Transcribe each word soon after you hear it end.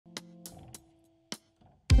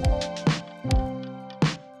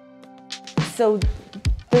So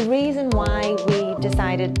the reason why we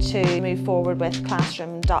decided to move forward with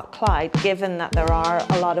Classroom.Cloud, given that there are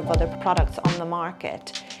a lot of other products on the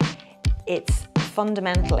market, it's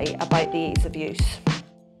fundamentally about the ease of use.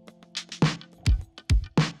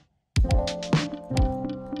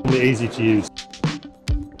 Easy to use.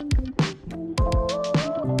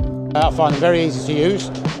 I find them very easy to use,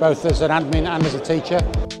 both as an admin and as a teacher.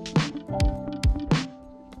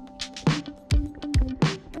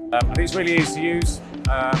 I think it's really easy to use.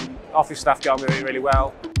 Office staff get on with it really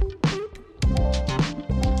well.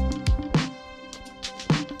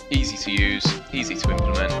 Easy to use, easy to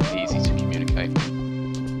implement, easy to communicate.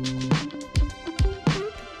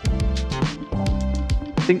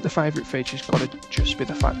 I think the favourite feature's got to just be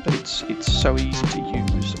the fact that it's so easy to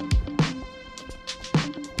use.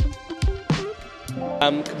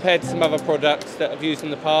 Compared to some other products that I've used in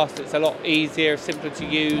the past, it's a lot easier, simpler to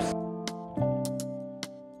use.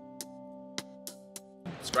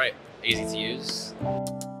 It's great, easy to use.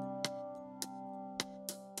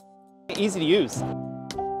 Easy to use.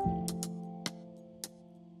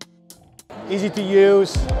 Easy to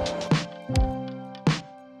use.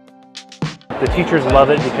 The teachers love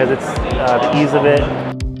it because it's the ease of it.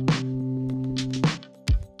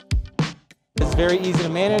 It's very easy to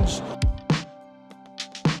manage.